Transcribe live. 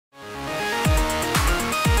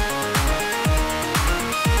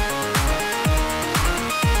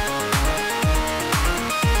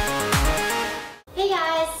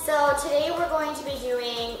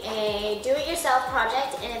do-it-yourself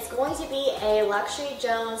project, and it's going to be a Luxury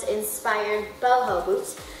Jones inspired boho boot.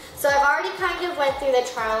 So I've already kind of went through the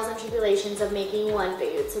trials and tribulations of making one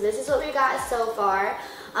boot. So this is what we got so far.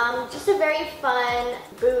 Just a very fun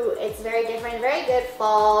boot. It's very different, very good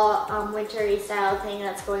fall, wintry style thing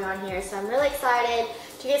that's going on here. So I'm really excited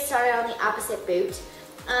to get started on the opposite boot.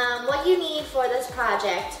 What you need for this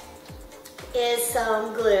project is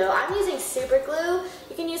some glue. I'm using super glue.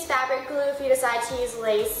 You can use fabric glue if you decide to use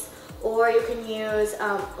lace, or you can use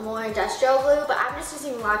more industrial glue, but I'm just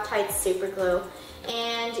using Loctite super glue.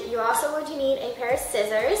 And you're also going to need a pair of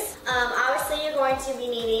scissors. Obviously you're going to be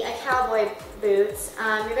needing a cowboy boots.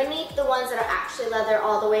 You're going to need the ones that are actually leather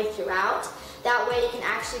all the way throughout. That way you can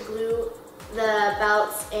actually glue the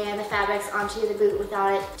belts and the fabrics onto the boot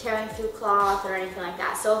without it tearing through cloth or anything like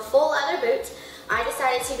that. So a full leather boot. I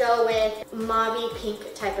decided to go with mauve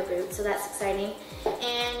pink type of boot, so that's exciting.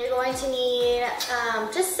 And you're going to need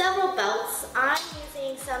just several belts. I'm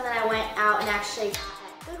using some that I went out and actually got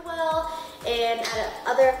at Goodwill and at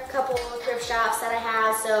other couple of thrift shops that I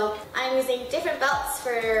have. So I'm using different belts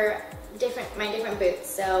for my different boots.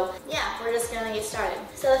 So yeah, we're just gonna get started.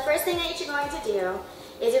 So the first thing that you're going to do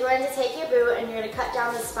is you're going to take your boot and you're going to cut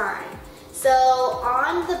down the spine. So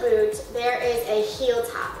on the boot there is a heel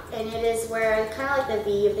top, and it is where kind of like the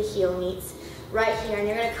V of the heel meets right here, and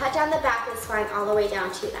you're going to cut down the back of the spine all the way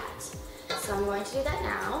down to that. So I'm going to do that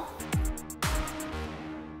now.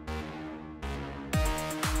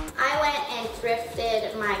 I went and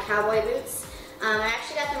thrifted my cowboy boots. I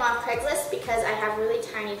actually got them off Craigslist because I have really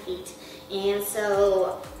tiny feet, and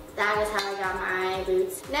so that is how I got my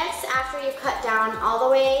boots. Next, after you've cut down all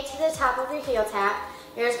the way to the top of your heel tap,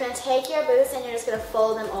 you're just going to take your boots and you're just going to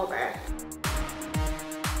fold them over.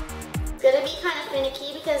 It's going to be kind of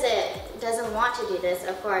finicky because it doesn't want to do this,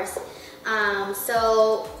 of course.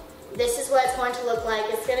 So this is what it's going to look like.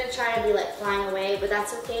 It's going to try to be like flying away, but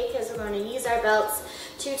that's okay because we're going to use our belts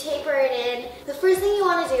to taper it in. The first thing you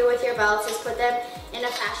want to do with your belts is put them in a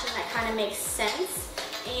fashion that kind of makes sense.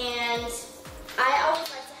 And I always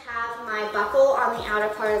like to have my buckle on the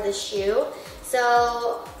outer part of the shoe.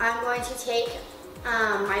 So I'm going to take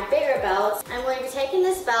my bigger belt. I'm going to be taking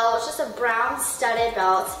this belt. It's just a brown studded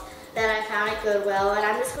belt that I found at Goodwill, and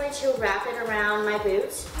I'm just going to wrap it around my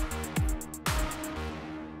boot,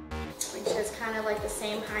 which is kind of like the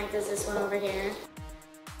same height as this one over here.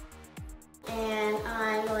 And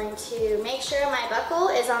I'm going to make sure my buckle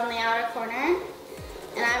is on the outer corner,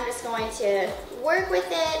 and I'm just going to work with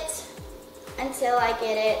it until I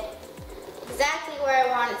get it exactly where I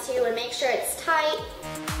want it to and make sure it's tight.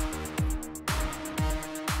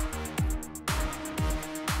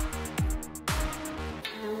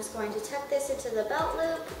 I'm just going to tuck this into the belt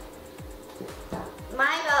loop.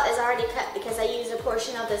 My belt is already cut because I used a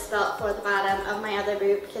portion of this belt for the bottom of my other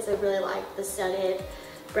boot because I really like the studded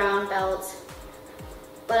brown belt,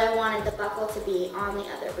 but I wanted the buckle to be on the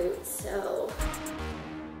other boot, so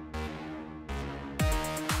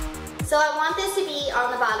I want this to be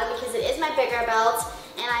on the bottom because it is my bigger belt,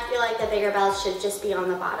 and I feel like the bigger belt should just be on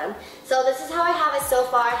the bottom. So this is how I have it so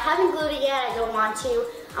far. I haven't glued it yet. I don't want to.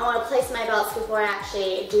 I want to place my belts before I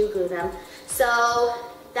actually do glue them. So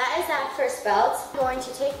that is that first belt. I'm going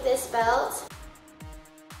to take this belt.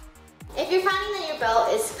 If you're finding that your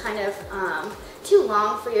belt is kind of too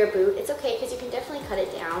long for your boot, it's okay because you can definitely cut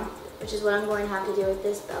it down, which is what I'm going to have to do with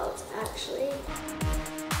this belt actually.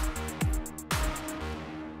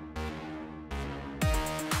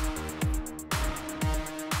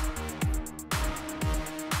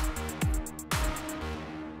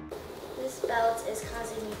 Belt is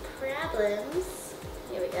causing me problems.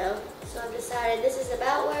 Here we go. So I've decided this is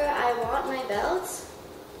about where I want my belt.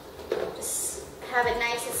 Just have it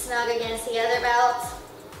nice and snug against the other belt.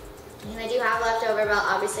 And I do have leftover belt.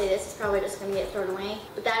 Obviously this is probably just going to get thrown away.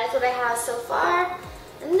 But that is what I have so far.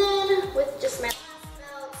 And then with just my last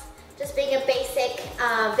belt, just being a basic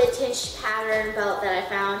vintage pattern belt that I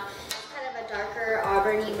found. It's kind of a darker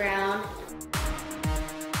auburny brown.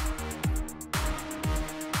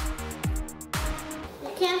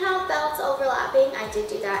 You can't have belts overlapping. I did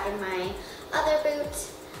do that in my other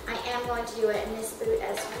boot. I am going to do it in this boot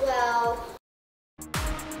as well.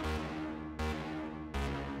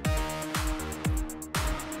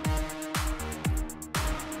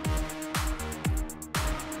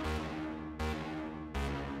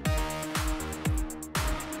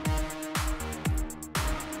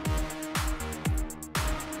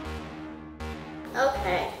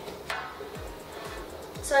 Okay.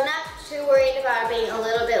 So I'm not too worried about it being a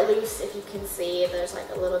little bit loose. If you can see, there's like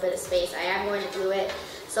a little bit of space. I am going to glue it.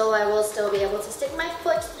 so I will still be able to stick my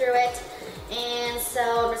foot through it. And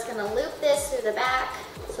so I'm just going to loop this through the back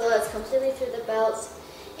so it's completely through the belt,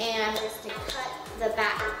 and I'm just going to cut the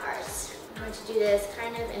back parts. I'm going to do this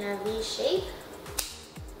kind of in a V shape.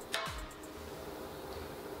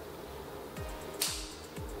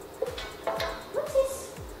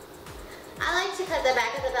 I like to cut the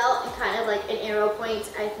back of the belt and kind of like an arrow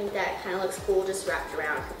point. I think that kind of looks cool just wrapped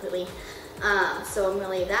around completely. So I'm going to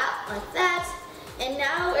leave that like that. And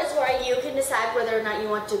now is where you can decide whether or not you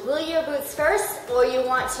want to glue your boots first or you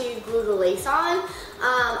want to glue the lace on.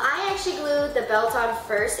 I actually glued the belt on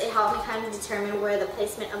first. It helped me kind of determine where the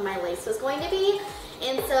placement of my lace was going to be.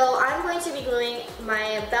 And so I'm going to be gluing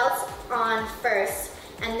my belt on first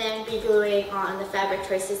and then be gluing on the fabric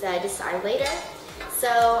choices that I decide later.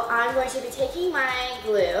 So I'm going to be taking my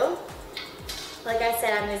glue. Like I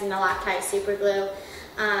said, I'm using the Loctite super glue.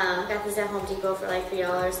 Got this at Home Depot for like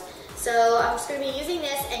 $3. So I'm just going to be using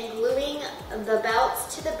this and gluing the belt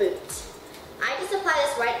to the boot. I just apply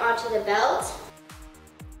this right onto the belt.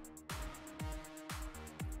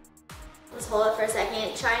 Just hold it for a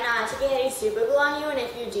second. Try not to get any super glue on you, and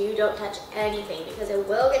if you do, don't touch anything because it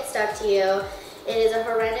will get stuck to you. It is a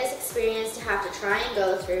horrendous experience to have to try and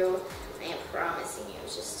go through. I am promising you,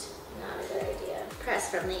 it's just not a good idea. Press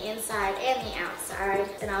from the inside and the outside,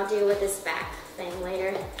 and I'll deal with this back thing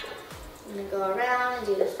later. I'm going to go around and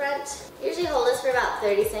do the front. Usually hold this for about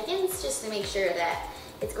 30 seconds just to make sure that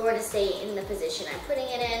it's going to stay in the position I'm putting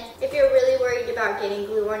it in. If you're really worried about getting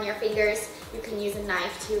glue on your fingers, you can use a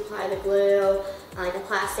knife to apply the glue, like a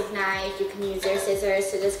plastic knife. You can use your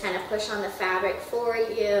scissors to just kind of push on the fabric for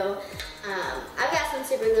you. I've got some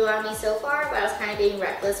super glue on me so far, but I was kind of being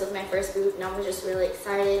reckless with my first boot, and I was just really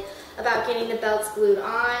excited about getting the belts glued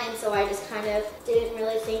on, and so I just kind of didn't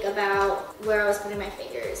really think about where I was putting my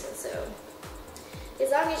fingers, and so as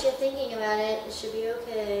long as you're thinking about it, it should be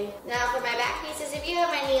okay. Now for my back pieces, if you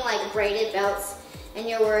have any like braided belts and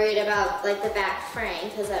you're worried about like the back frame,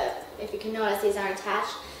 because if you can notice these aren't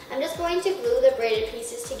attached, I'm just going to glue the braided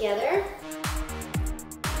pieces together.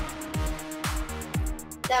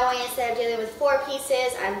 That way, instead of dealing with 4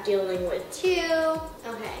 pieces, I'm dealing with 2.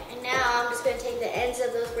 Okay, and now I'm just going to take the ends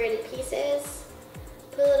of those braided pieces,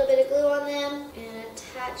 put a little bit of glue on them, and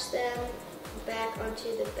attach them back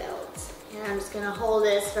onto the belt. And I'm just going to hold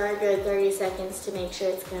this for a good 30 seconds to make sure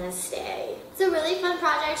it's going to stay. It's a really fun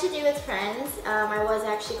project to do with friends. I was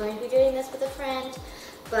actually going to be doing this with a friend,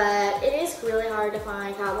 but it is really hard to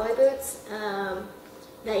find cowboy boots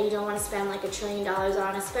that you don't want to spend like $1 trillion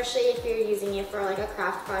on, especially if you're using it for like a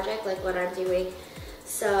craft project like what I'm doing.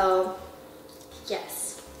 So,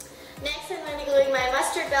 yes. Next, I'm going to be gluing my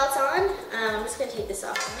mustard belt on. I'm just going to take this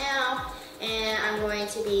off for now, and I'm going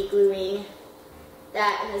to be gluing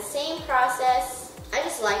that in the same process. I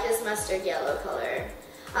just like this mustard yellow color.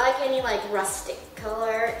 I like any like rustic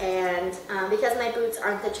color, and because my boots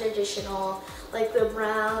aren't the traditional like the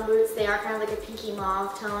brown boots, they are kind of like a pinky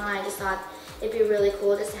mauve tone. I just thought it'd be really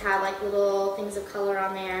cool just to have like little things of color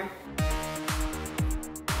on there.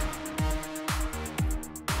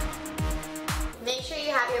 Make sure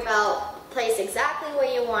you have your belt placed exactly where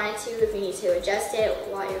you want it to. If you need to adjust it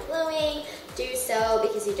while you're gluing, do so,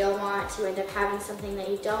 because you don't want to end up having something that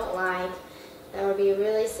you don't like. That would be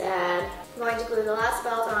really sad. I'm going to glue the last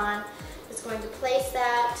belt on. Just going to place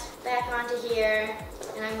that back onto here,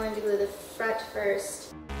 and I'm going to glue the front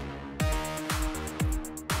first.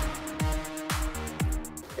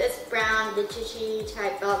 This brown vintage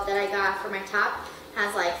type belt that I got for my top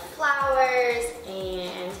has like flowers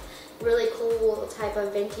and really cool type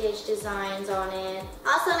of vintage designs on it.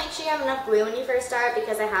 Also, make sure you have enough glue when you first start,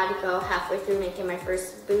 because I had to go halfway through making my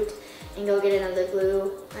first boot and go get another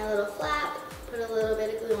glue. My little flap, put a little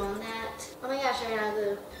bit of glue on that. Oh my gosh, I ran out of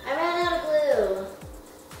glue. I ran out of glue.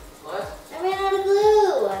 What? I ran out of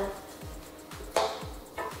glue.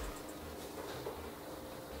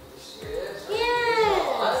 Serious?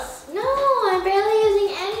 Yes. No, I'm barely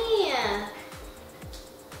using any.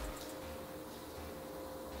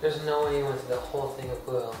 There's no way you went through the whole thing of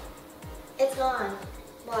glue. It's gone.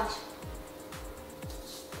 Watch.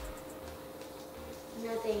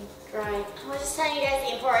 Nothing. Dry. I was just telling you guys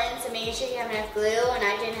the importance of making sure you have enough glue, and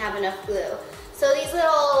I didn't have enough glue. So these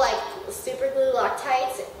little like super glue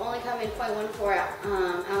Loctites only come in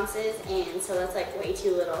 0.14 ounces, and so that's like way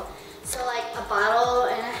too little. So like a bottle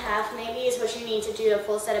and a half maybe is what you need to do a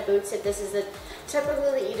full set of boots if this is the type of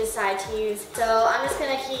glue that you decide to use. So I'm just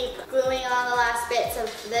going to keep gluing on the last bits of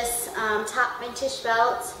this top vintage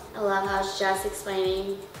belt. I love how it's just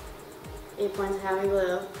explaining 8 points of having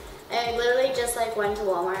glue. I literally just like went to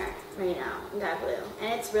Walmart right now and got glue.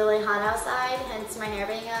 And it's really hot outside, hence my hair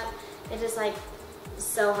being up. It just like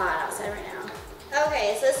so hot outside right now.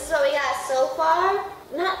 Okay, so this is what we got so far.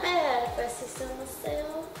 Not bad for a seasonal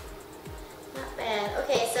sale. Not bad.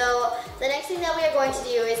 Okay, so the next thing that we are going to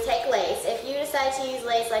do is take lace. If you decide to use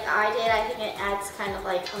lace like I did, I think it adds kind of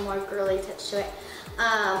like a more girly touch to it.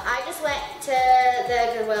 I just went to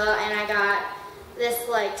the Goodwill and I got this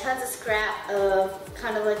like tons of scrap of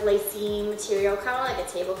kind of like lacy material, kind of like a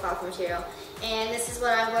tablecloth material. And this is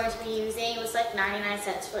what I'm going to be using. It was like 99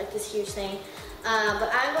 cents for like this huge thing. But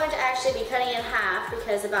I'm going to actually be cutting it in half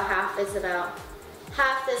because about half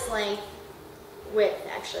this length width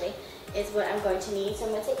actually is what I'm going to need. So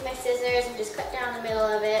I'm going to take my scissors and just cut down the middle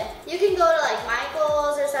of it. You can go to like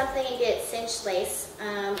Michael's or something and get cinched lace.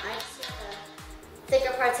 I just use the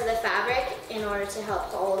thicker parts of the fabric in order to help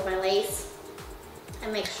hold my lace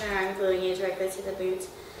and make sure I'm gluing it directly to the boot.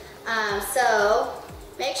 So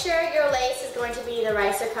make sure your lace is going to be the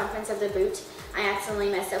right circumference of the boot. I accidentally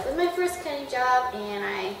messed up with my first cutting job and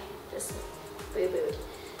I just boo-booed.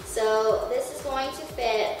 So this is going to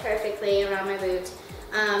fit perfectly around my boot.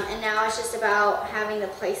 And now it's just about having the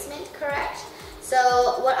placement correct. So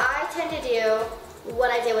what I tend to do, what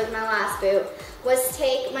I did with my last boot, was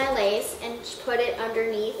take my lace and put it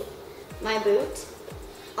underneath my boot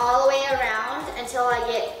all the way around until I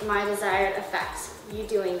get my desired effect. You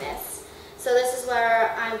doing this. So this is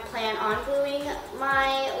where I plan on gluing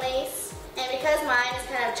my lace. And because mine is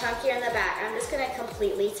kind of chunkier in the back, I'm just going to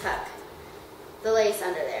completely tuck the lace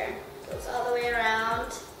under there. Goes all the way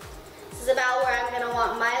around. This is about where I'm going to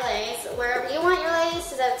want my lace. Wherever you want your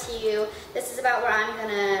lace is up to you. This is about where I'm going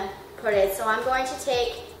to put it. So I'm going to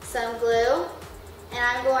take some glue and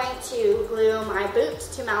I'm going to glue my boot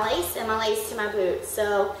to my lace and my lace to my boot.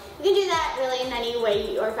 So you can do that really in any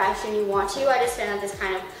way or fashion you want to. I just found that this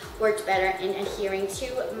kind of worked better in adhering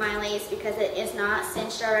to my lace because it is not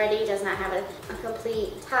cinched already, does not have a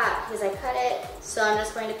complete top because I cut it. So I'm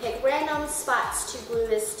just going to pick random spots to glue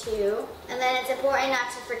this to. And then it's important not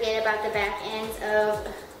to forget about the back ends of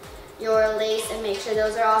your lace and make sure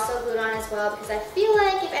those are also glued on as well, because I feel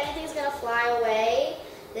like if anything's gonna fly away,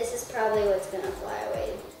 this is probably what's gonna fly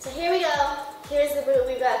away. So here we go. Here's the boot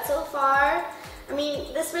we've got so far. I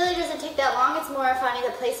mean, this really doesn't take that long. It's more finding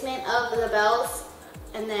the placement of the belts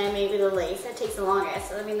and then maybe the lace. That takes the longest.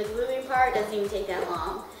 So, I mean, the gluing part doesn't even take that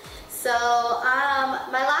long. So,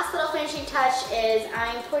 my last little finishing touch is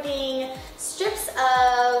I'm putting strips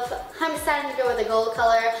of, I'm deciding to go with a gold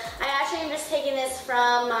color. I actually am just taking this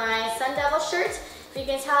from my Sun Devil shirt. If you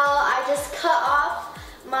can tell, I just cut off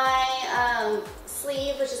my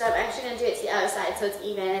sleeve, which is, I'm actually going to do it to the other side so it's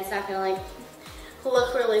even. It's not going to like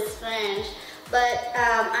look really strange. But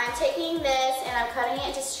I'm taking this and I'm cutting it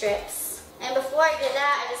into strips. And before I did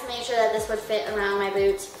that, I just made sure that this would fit around my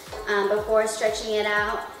boot before stretching it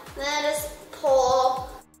out. Then I just pull,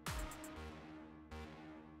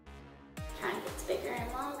 kind of gets bigger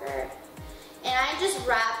and longer. And I just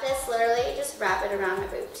wrap this, literally just wrap it around my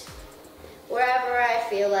boot, wherever I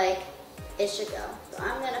feel like it should go. So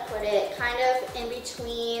I'm gonna put it kind of in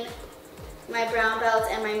between my brown belt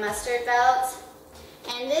and my mustard belt.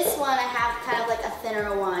 And this one I have kind of like a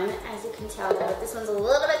thinner one, as you can tell, but this one's a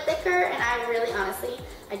little bit thicker and I really honestly,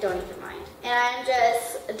 I don't even mind. And I'm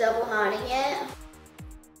just double knotting it.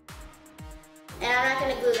 And I'm not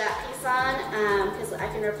going to glue that piece on because I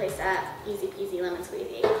can replace that easy peasy lemon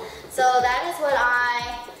squeezy. So that is what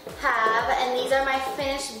I have, and these are my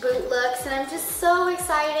finished boot looks, and I'm just so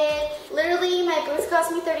excited. Literally, my boots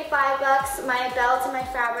cost me 35 bucks, my belt and my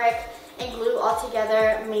fabric and glue all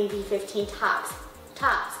together maybe 15 tops.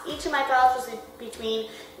 Each of my belts was between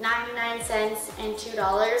 99 cents and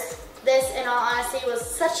 $2. This, in all honesty, was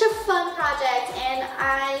such a fun project, and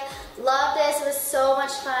I love this. It was so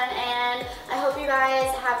much fun, and I hope you guys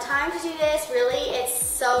have time to do this. Really, it's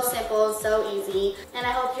so simple, so easy, and I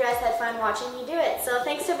hope you guys had fun watching me do it. So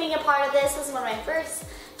thanks for being a part of this. This is one of my first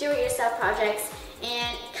do-it-yourself projects,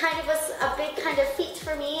 and kind of was a big kind of feat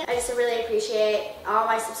for me. I just really appreciate all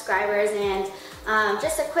my subscribers, and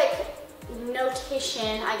just a quick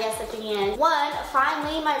notation, I guess, at the end. One,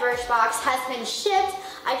 finally my Birchbox has been shipped.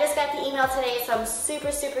 I just got the email today, so I'm super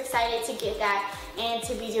excited to get that and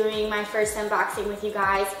to be doing my first unboxing with you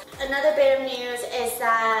guys. Another bit of news is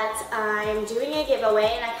that I'm doing a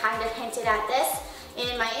giveaway, and I kind of hinted at this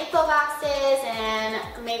in my info boxes,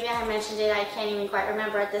 and maybe I mentioned it, I can't even quite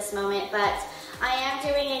remember at this moment, but I am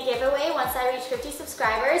doing a giveaway once I reach 50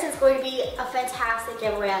 subscribers. It's going to be a fantastic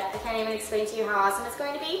giveaway. I can't even explain to you how awesome it's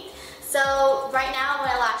going to be. So right now, when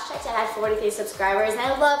I last checked, I had 43 subscribers, and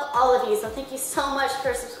I love all of you, so thank you so much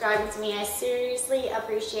for subscribing to me. I seriously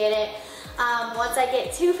appreciate it. Once I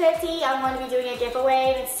get 250, I'm going to be doing a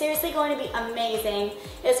giveaway, and it's seriously going to be amazing.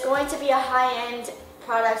 It's going to be a high-end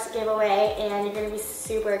product giveaway, and you're going to be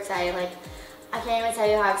super excited. Like, I can't even tell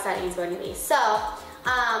you how exciting it's going to be. So,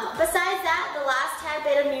 besides that, the last tad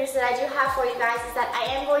bit of news that I do have for you guys is that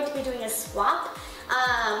I am going to be doing a swap.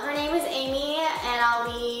 Her name is Amy, and I'll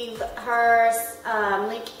leave her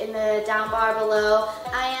link in the down bar below.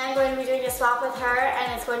 I am going to be doing a swap with her,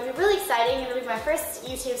 and it's going to be really exciting. It'll be my first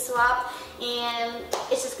YouTube swap, and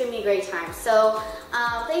it's just going to be a great time. So,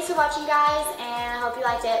 thanks for watching, guys, and I hope you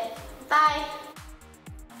liked it. Bye!